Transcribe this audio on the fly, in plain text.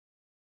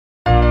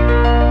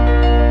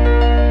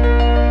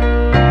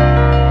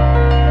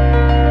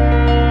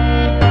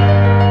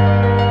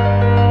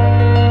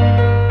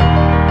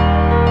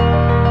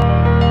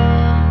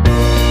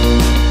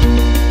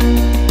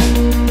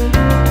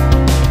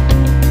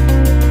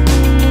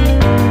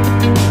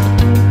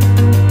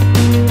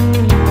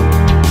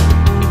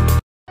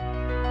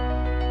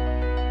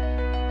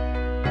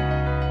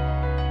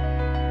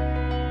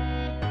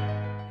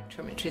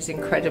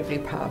incredibly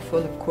powerful,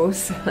 of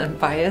course. I'm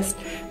biased,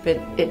 but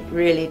it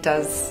really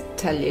does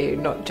tell you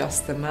not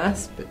just the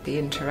mass, but the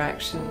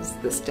interactions,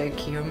 the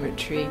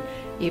stoichiometry,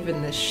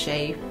 even the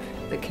shape,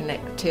 the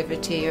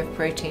connectivity of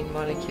protein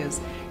molecules.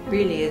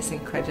 Really is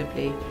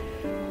incredibly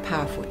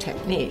powerful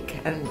technique.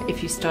 And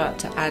if you start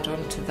to add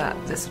on to that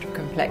the sort of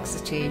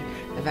complexity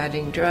of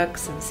adding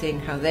drugs and seeing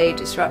how they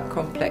disrupt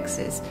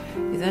complexes,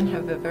 you then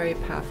have a very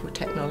powerful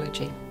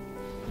technology.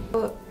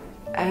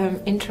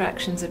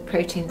 Interactions of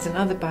proteins and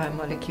other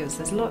biomolecules,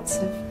 there's lots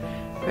of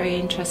very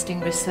interesting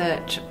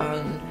research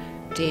on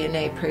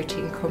DNA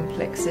protein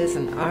complexes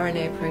and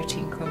RNA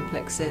protein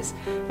complexes,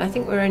 and I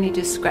think we're only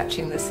just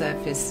scratching the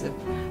surface of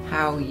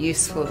how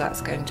useful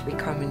that's going to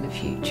become in the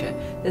future.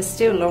 There's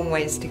still a long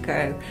ways to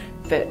go,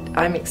 but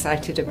I'm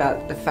excited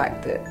about the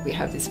fact that we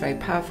have this very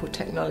powerful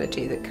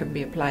technology that can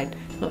be applied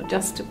not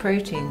just to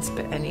proteins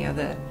but any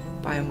other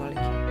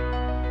biomolecule.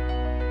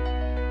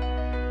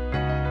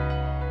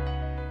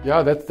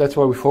 Yeah, that's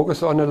why we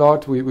focus on a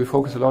lot. We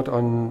focus a lot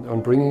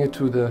on bringing it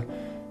to the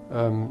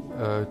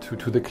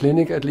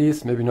clinic, at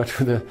least, maybe not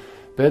to the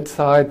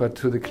bedside, but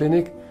to the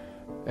clinic.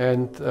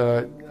 And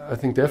I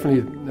think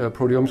definitely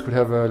proteomics could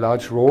have a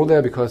large role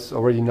there, because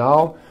already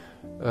now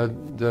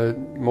the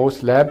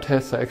most lab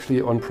tests are actually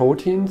on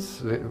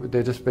proteins.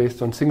 They're just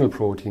based on single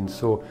proteins.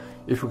 So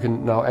if we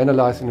can now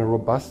analyze in a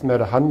robust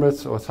manner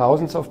hundreds or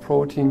thousands of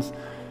proteins,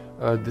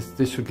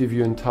 this should give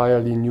you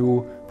entirely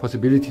new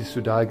possibilities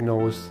to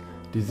diagnose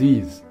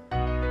disease.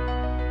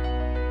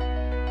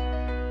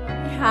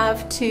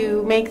 Have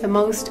to make the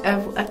most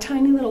of a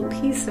tiny little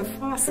piece of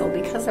fossil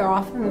because they're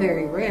often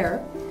very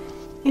rare.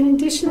 In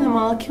addition, the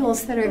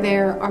molecules that are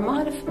there are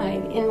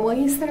modified in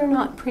ways that are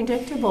not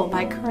predictable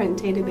by current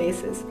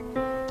databases.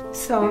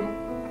 So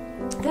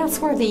that's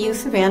where the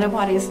use of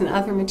antibodies and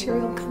other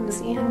material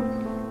comes in,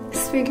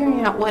 is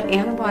figuring out what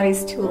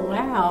antibodies to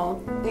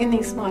allow in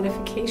these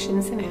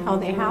modifications and how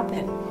they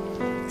happen.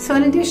 So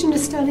in addition to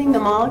studying the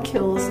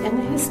molecules and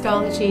the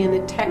histology and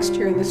the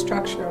texture and the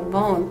structure of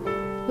bone,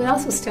 we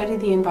also study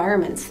the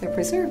environments they're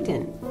preserved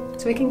in,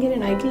 so we can get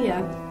an idea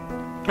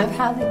of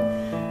how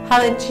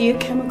the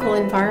geochemical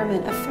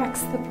environment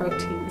affects the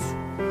proteins.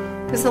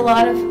 There's a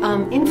lot of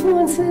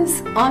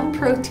influences on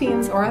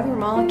proteins or other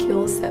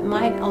molecules that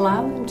might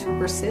allow them to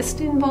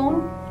persist in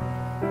bone,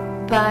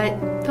 but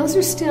those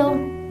are still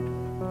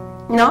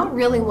not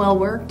really well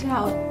worked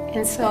out.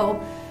 And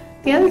so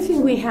the other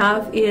thing we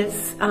have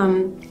is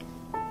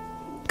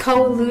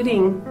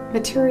co-eluting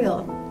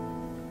material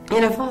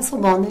in a fossil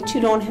bone that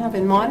you don't have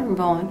in modern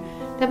bone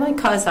that might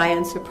cause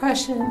ion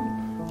suppression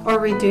or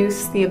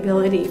reduce the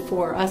ability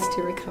for us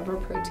to recover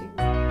protein.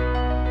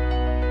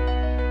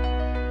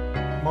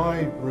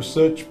 My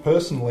research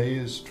personally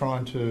is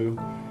trying to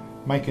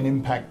make an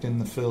impact in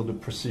the field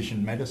of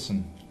precision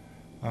medicine.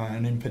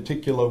 And in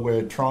particular,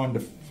 we're trying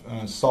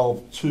to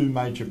solve two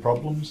major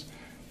problems.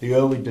 The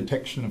early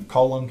detection of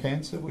colon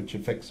cancer, which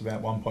affects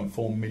about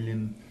 1.4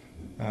 million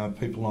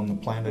people on the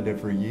planet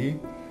every year,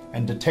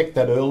 and detect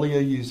that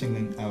earlier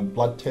using a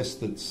blood test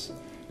that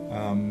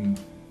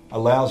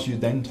allows you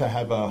then to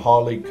have a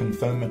highly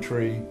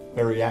confirmatory,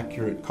 very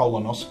accurate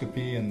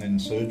colonoscopy and then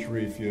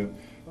surgery if you're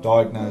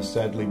diagnosed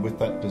sadly with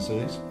that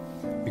disease,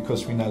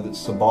 because we know that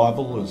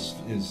survival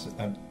is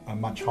at a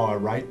much higher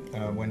rate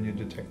when you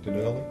detect it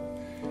early.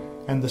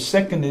 And the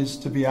second is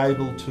to be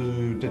able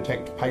to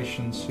detect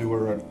patients who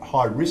are at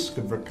high risk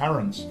of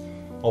recurrence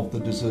of the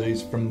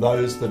disease from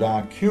those that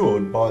are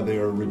cured by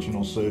their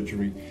original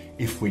surgery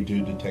if we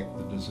do detect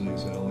the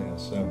disease earlier.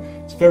 So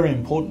it's very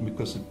important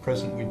because at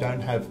present we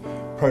don't have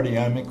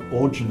proteomic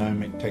or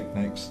genomic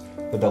techniques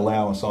that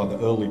allow us either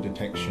early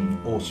detection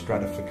or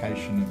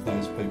stratification of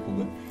those people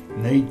that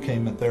need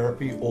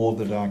chemotherapy or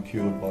that are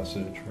cured by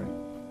surgery.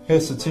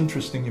 Yes, it's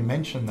interesting you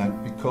mention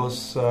that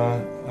because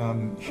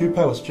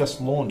HUPO has just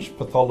launched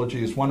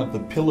pathology as one of the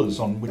pillars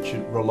on which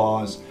it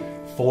relies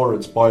for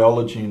its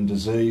biology and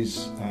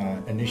disease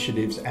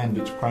initiatives and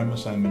its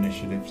chromosome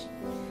initiatives.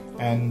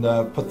 And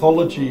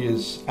pathology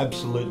is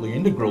absolutely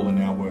integral in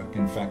our work.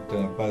 In fact,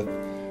 both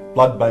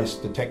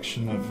blood-based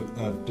detection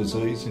of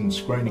disease in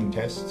screening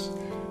tests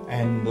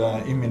and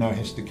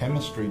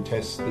immunohistochemistry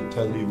tests that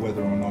tell you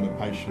whether or not a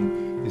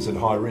patient is at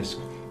high risk.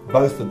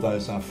 Both of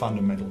those are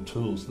fundamental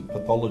tools that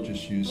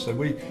pathologists use. So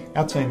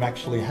our team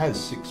actually has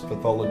 6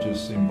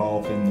 pathologists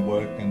involved in the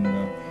work, and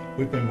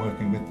we've been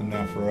working with them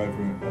now for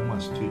over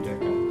almost 2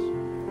 decades.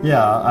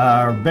 Yeah,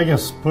 our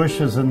biggest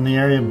push is in the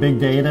area of big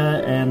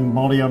data and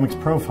multi-omics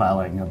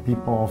profiling of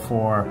people,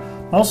 for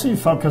mostly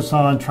focus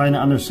on trying to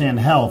understand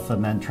health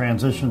and then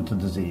transition to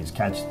disease,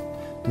 catch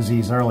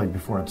disease early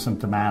before it's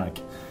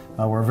symptomatic.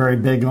 We're very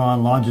big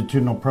on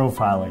longitudinal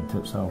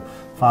profiling, so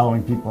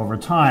following people over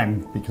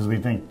time, because we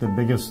think the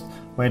biggest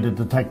way to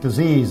detect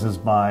disease is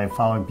by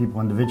following people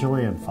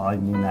individually and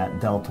finding that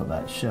delta,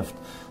 that shift.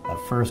 That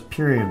first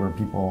period where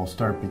people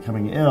start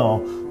becoming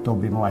ill, there'll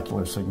be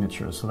molecular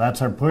signatures. So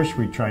that's our push.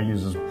 We try to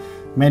use as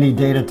many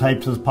data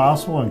types as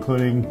possible,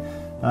 including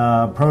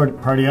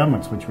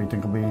proteomics, which we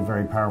think will be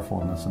very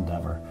powerful in this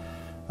endeavor.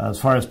 As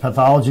far as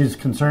pathology is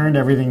concerned,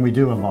 everything we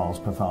do involves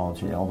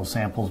pathology. All the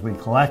samples we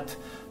collect,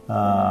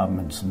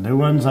 and some new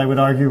ones, I would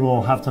argue,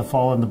 will have to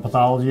fall into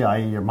pathology,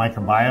 i.e. your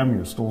microbiome,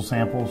 your stool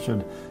samples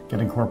should get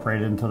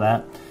incorporated into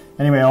that.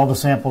 Anyway, all the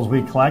samples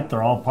we collect,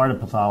 they're all part of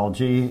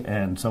pathology,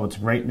 and so it's a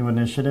great new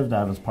initiative to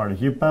have as part of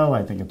HUPO.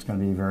 I think it's going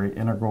to be very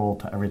integral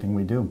to everything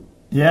we do.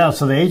 Yeah,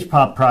 so the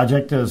HPOP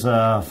project is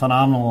a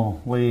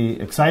phenomenally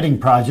exciting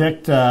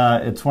project.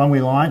 It's one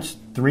we launched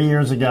 3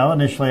 years ago,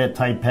 initially at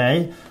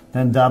Taipei,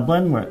 then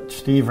Dublin, which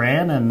Steve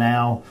ran, and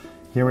now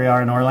here we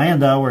are in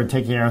Orlando. We're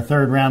taking our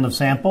third round of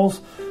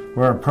samples.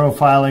 We're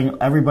profiling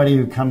everybody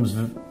who comes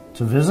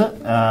to visit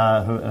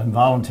and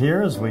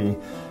volunteers. We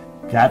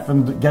get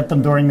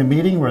them during the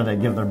meeting where they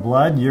give their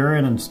blood,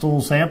 urine, and stool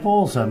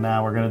samples, and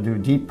now we're going to do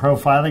deep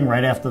profiling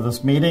right after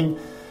this meeting,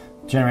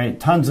 generate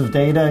tons of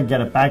data, get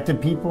it back to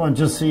people, and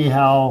just see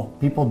how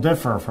people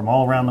differ from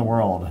all around the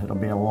world. It'll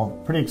be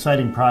a pretty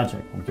exciting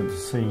project. We get to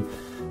see,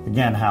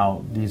 again,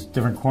 how these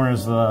different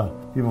corners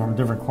people from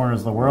different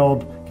corners of the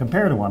world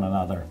compare to one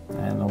another,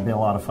 and it'll be a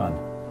lot of fun.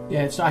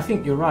 Yeah, I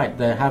think you're right.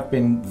 There have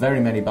been very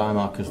many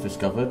biomarkers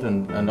discovered,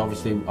 and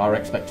obviously our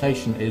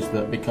expectation is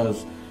that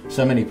because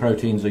so many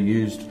proteins are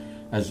used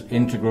as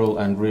integral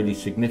and really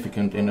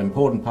significant in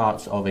important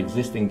parts of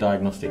existing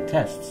diagnostic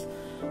tests,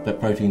 that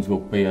proteins will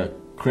be a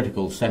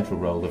critical central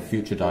role of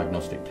future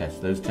diagnostic tests.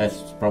 Those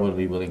tests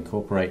probably will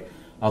incorporate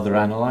other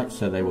analytes,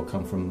 so they will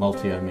come from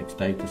multi-omics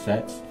data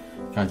sets,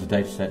 kinds of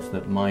data sets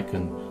that Mike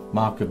and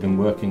Mark have been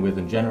working with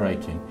and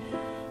generating.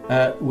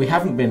 We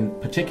haven't been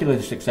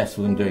particularly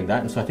successful in doing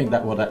that, and so I think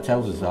that what that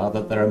tells us are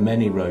that there are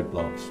many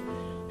roadblocks.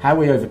 How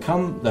we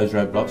overcome those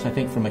roadblocks, I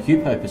think from a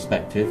HUPO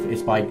perspective,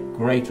 is by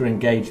greater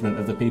engagement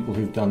of the people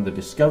who've done the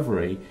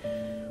discovery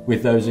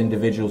with those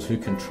individuals who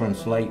can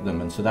translate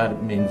them, and so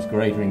that means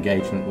greater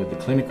engagement with the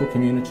clinical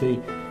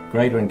community,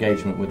 greater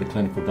engagement with the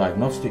clinical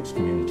diagnostics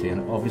community,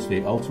 and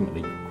obviously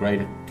ultimately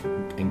greater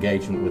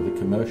engagement with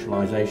the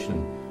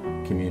commercialization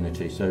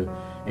community. So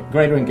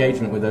greater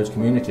engagement with those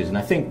communities, and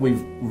I think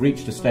we've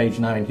reached a stage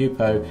now in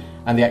HUPO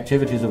and the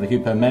activities of the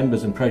HUPO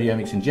members and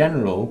proteomics in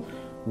general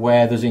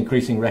where there's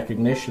increasing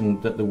recognition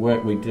that the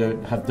work we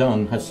have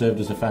done has served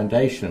as a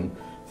foundation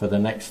for the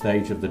next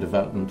stage of the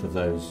development of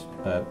those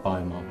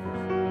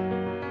biomarkers.